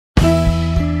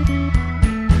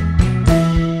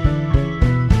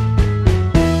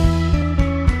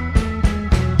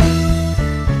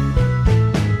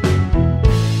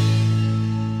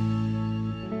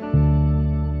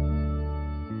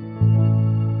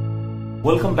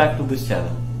Welcome back to this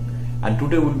channel, and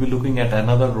today we'll be looking at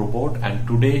another robot, and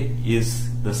today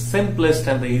is the simplest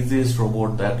and the easiest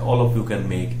robot that all of you can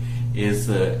make is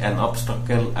an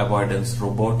obstacle avoidance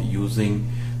robot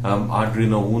using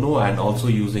Arduino Uno and also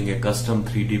using a custom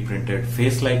 3D printed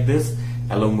face like this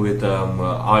along with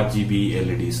RGB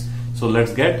LEDs. So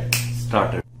let's get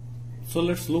started. So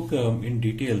let's look in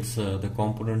details the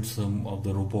components of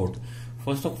the robot.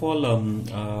 First of all,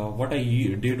 what I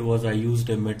did was I used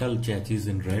a metal chassis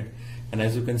in red, and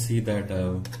as you can see that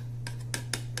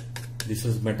this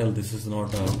is metal, this is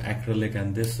not acrylic,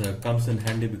 and this comes in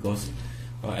handy because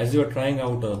as you are trying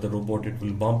out the robot, it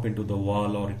will bump into the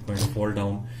wall or it might fall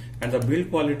down, and the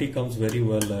build quality comes very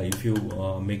well if you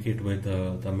make it with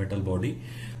the metal body.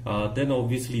 Then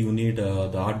obviously you need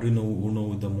the Arduino Uno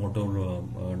with the motor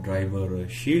driver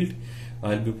shield.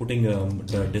 I'll be putting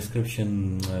the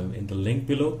description in the link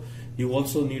below. You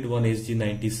also need one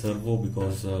SG90 servo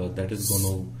because that is going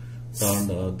to turn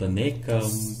the neck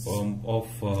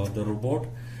of the robot.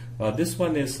 This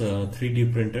one is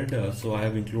 3D printed, so I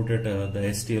have included the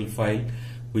STL file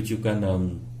which you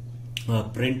can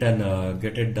print and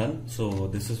get it done. So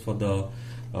this is for the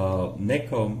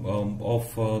neck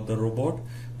of the robot.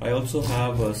 I also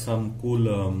have some cool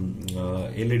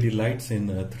LED lights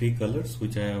in 3 colors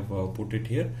which I have put it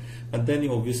here, and then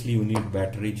obviously you need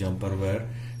battery, jumper wire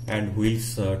and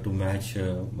wheels to match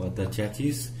the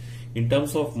chassis. In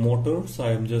terms of motors,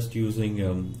 I am just using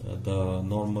the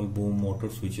normal boom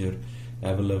motors which are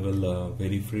available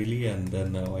very freely, and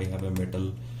then I have a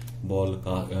metal ball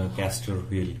caster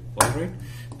wheel. Alright,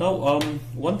 now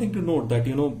one thing to note that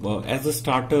as a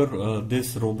starter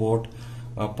this robot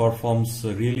performs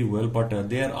really well, but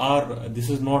this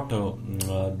is not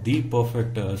the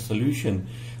perfect solution.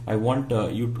 I want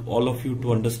all of you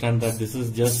to understand that this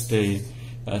is just a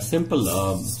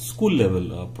simple school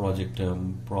level project,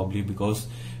 probably because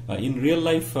in real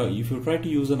life if you try to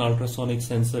use an ultrasonic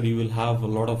sensor, you will have a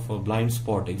lot of blind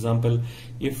spot. Example,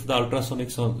 if the ultrasonic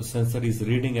sensor is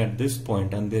reading at this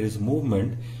point and there is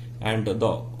movement and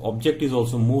the object is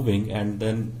also moving, and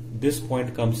then this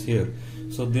point comes here,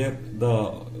 so there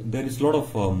is a lot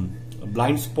of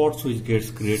blind spots which gets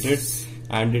created,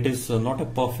 and it is not a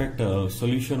perfect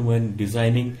solution when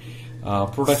designing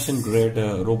production grade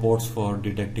robots for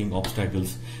detecting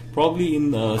obstacles. Probably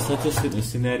in such a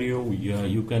scenario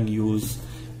you can use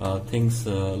things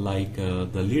like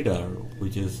the LiDAR,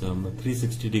 which is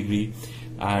 360 degree,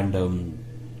 and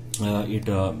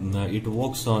it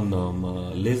works on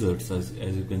lasers,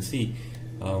 as you can see.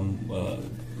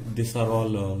 These are all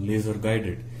laser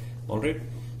guided. Alright,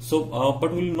 so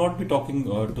but we will not be talking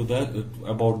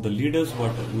about the leaders,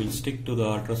 but we'll stick to the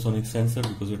ultrasonic sensor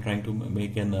because we're trying to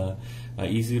make an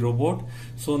easy robot.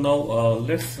 So now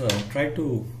let's try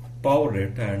to power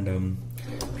it and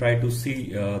try to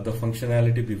see the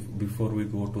functionality before we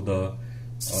go to the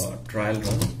trial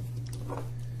run.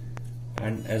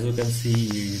 And as you can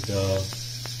see, the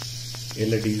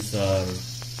LEDs are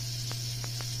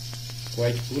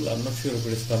quite cool. I'm not sure if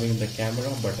it is coming in the camera,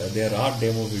 but there are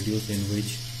demo videos in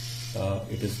which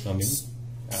it is coming.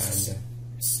 And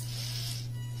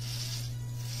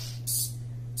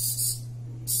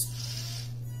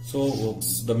so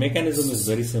the mechanism is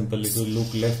very simple. It will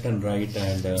look left and right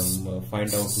and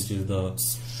find out which is the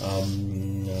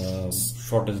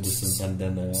shortest distance, and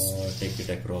then take it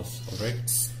across. Alright,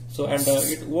 so and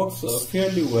it works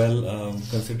fairly well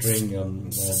considering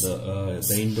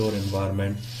the indoor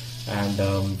environment,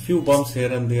 and few bumps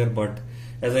here and there, but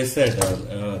as I said,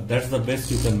 that's the best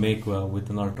you can make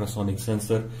with an ultrasonic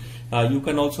sensor. You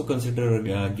can also consider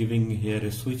giving here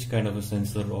a switch kind of a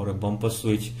sensor or a bumper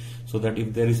switch, so that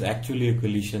if there is actually a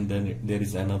collision, then there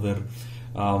is another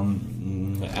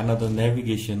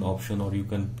navigation option, or you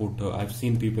can put I've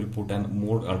seen people put an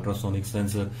more ultrasonic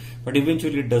sensor, but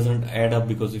eventually it doesn't add up,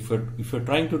 because if you're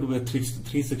trying to do a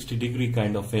 360 degree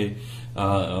kind of a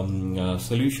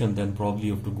solution, then probably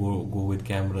you have to go with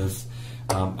cameras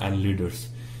and leaders.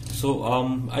 So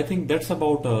I think that's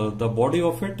about the body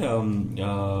of it.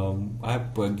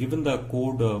 I've given the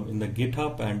code in the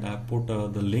GitHub, and I've put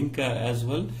the link as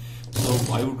well,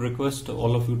 so I would request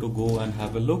all of you to go and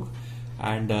have a look,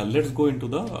 and let's go into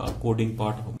the coding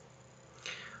part.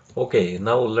 Okay,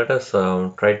 now let us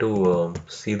try to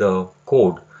see the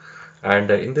code. And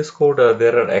in this code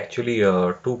there are actually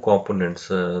 2 components.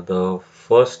 The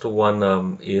first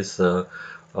one is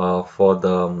for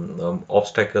the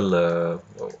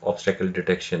obstacle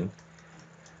detection.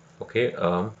 Okay,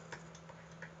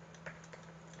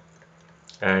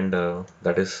 and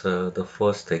that is the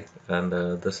first thing, and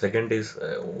the second is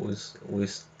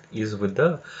with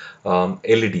the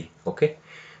LED. Okay,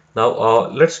 Now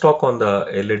let's talk on the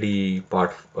LED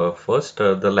part first.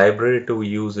 The library to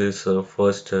use is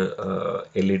first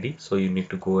LED, so you need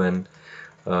to go and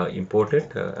import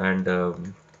it, and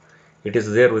it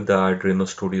is there with the Arduino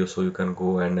Studio, so you can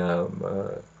go and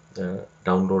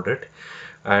download it.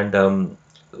 And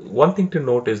one thing to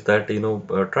note is that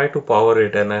try to power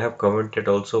it, and I have commented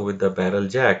also with the barrel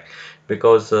jack,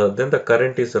 because then the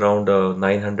current is around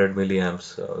 900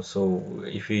 milliamps. So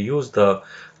if you use the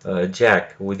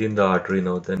jack within the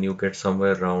Arduino, then you get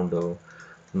somewhere around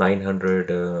 900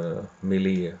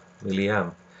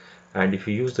 milliamp, and if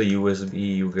you use the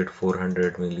USB you get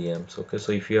 400 milliamps. Okay,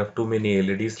 so if you have too many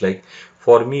LEDs, like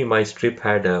for me my strip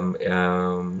had 8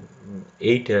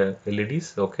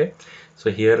 LEDs. Okay,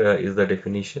 so here is the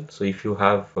definition. So if you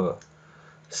have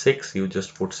 6, you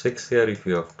just put 6 here. If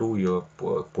you have 2, you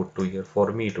put 2 here.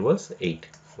 For me it was 8.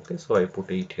 Okay, so I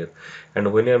put 8 here,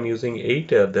 and when I'm using 8,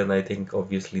 then I think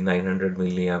obviously 900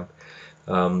 milliamp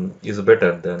is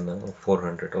better than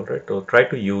 400. All right, so try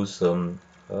to use the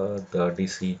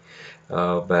DC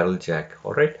barrel jack.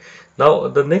 All right, now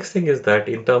the next thing is that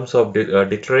in terms of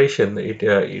declaration, it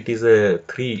is a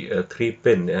three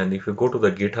pin, and if you go to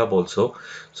the GitHub also,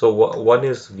 so one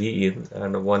is V in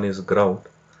and one is ground,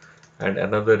 and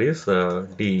another is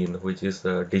D in, which is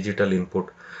digital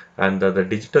input, and the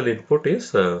digital input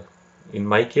is in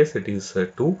my case it is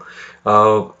 2.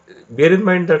 uh, Bear in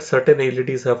mind that certain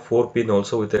LEDs have 4 pin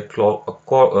also, with a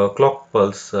clock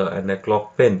pulse and a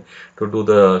clock pin to do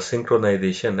the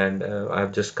synchronization, and I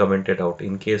have just commented out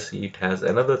in case it has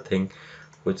another thing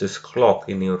which is clock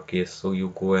in your case, so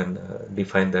you go and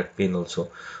define that pin also.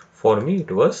 For me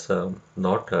it was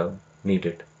not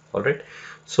needed. All right,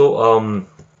 so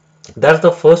that's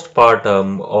the first part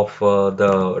of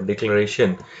the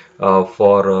declaration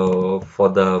for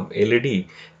the LED,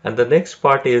 and the next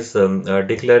part is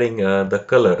declaring the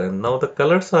color. And now the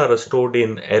colors are stored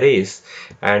in arrays,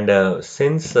 and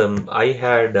since I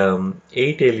had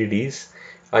 8 LEDs,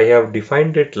 I have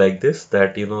defined it like this,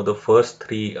 that the first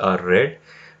 3 are red,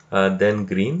 then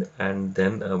green, and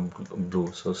then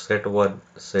blue. So set 1,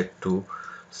 set 2,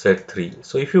 set 3.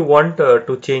 So if you want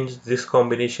to change this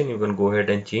combination, you can go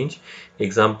ahead and change.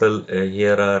 Example,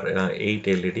 here are 8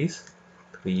 LEDs: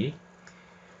 3,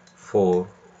 4,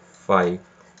 5,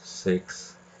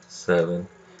 6, 7,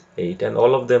 8, and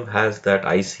all of them has that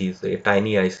IC, a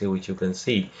tiny IC which you can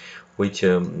see, which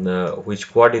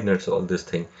coordinates all this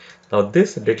thing. Now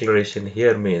this declaration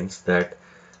here means that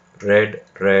red,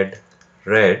 red,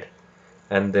 red,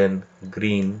 and then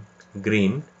green,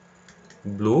 green,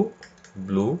 blue,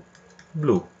 blue,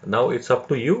 blue. Now it's up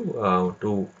to you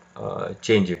to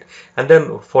change it. And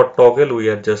then for toggle, we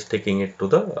are just taking it to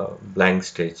the blank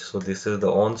stage. So this is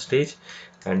the on stage,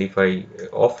 and if I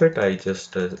off it, I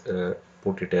just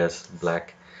put it as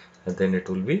black, and then it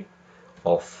will be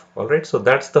off. All right, so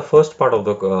that's the first part of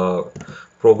the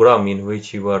program, in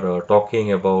which you are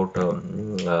talking about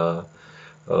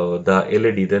the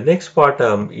LED. The next part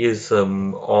is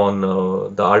on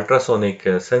the ultrasonic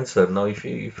sensor. Now, if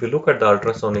you look at the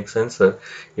ultrasonic sensor,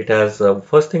 it has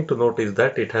first thing to note is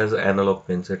that it has analog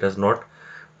pins. It has not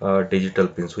digital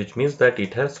pins, which means that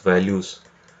it has values.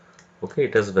 Okay,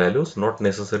 it has values, not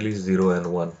necessarily 0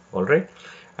 and 1. All right,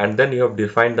 and then you have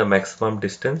defined the maximum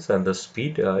distance and the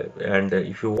speed, and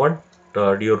if you want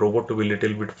your robot to be a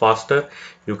little bit faster,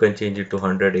 you can change it to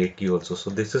 180 also.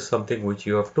 So this is something which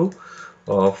you have to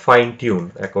fine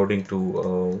tune according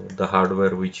to the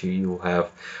hardware which you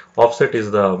have. Offset is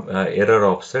the error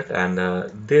offset, and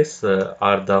this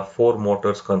are the 4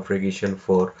 motors configuration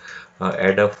for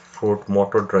Adafruit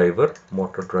motor driver,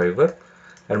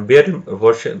 and bear in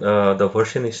version, the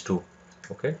version is 2.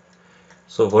 Okay,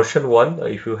 so version 1,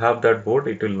 if you have that board,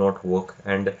 it will not work.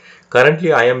 And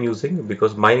currently I am using,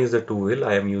 because mine is a 2 wheel,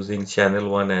 I am using channel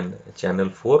 1 and channel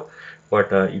 4.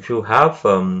 But if you have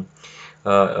a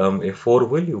 4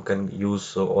 wheel, you can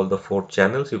use all the 4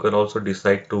 channels. You can also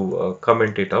decide to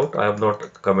comment it out. I have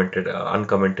not commented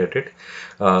uncommented it,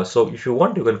 so if you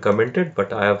want, you can comment it,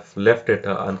 but I have left it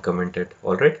uncommented.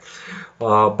 All right,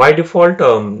 by default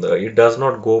it does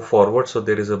not go forward, so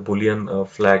there is a boolean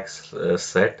flag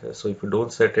set. So if you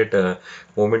don't set it,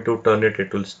 moment you turn it,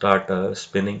 it will start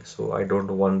spinning, so I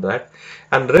don't want that.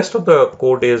 And the rest of the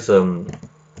code is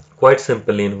quite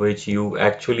simple, in which you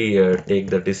actually take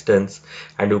the distance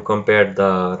and you compare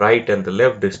the right and the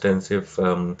left distance if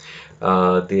there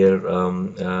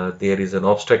is an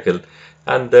obstacle.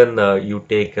 and then you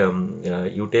take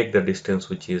the distance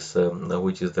which is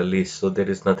the least. So there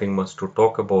is nothing much to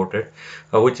talk about it,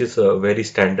 which is very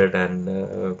standard, and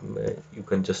you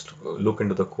can just look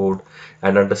into the code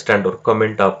and understand or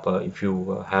comment up if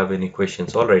you have any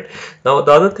questions. All right. Now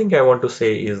the other thing I want to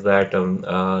say is that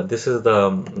this is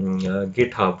the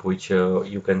GitHub, which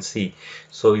you can see.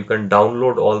 So you can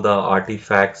download all the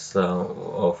artifacts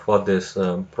for this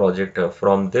project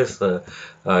from this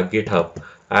GitHub,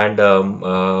 and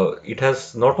it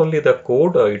has not only the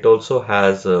code, it also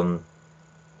has the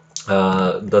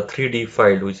 3D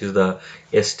file, which is the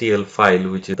STL file,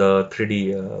 which is the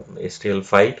 3D STL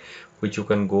file, which you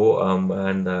can go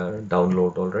and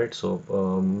download. All right. So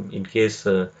in case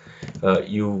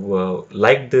you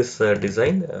like this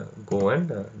design, go and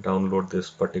download this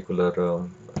particular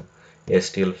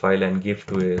STL file and give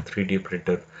to a 3D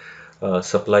printer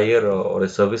supplier or a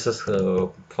services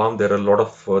firm. There are a lot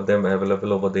of them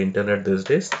available over the internet these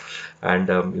days,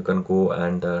 and you can go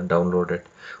and download it.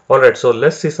 Alright, so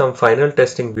let's see some final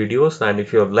testing videos, and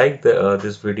if you have liked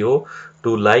this video,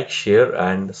 do like, share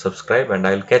and subscribe, and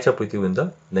I'll catch up with you in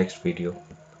the next video.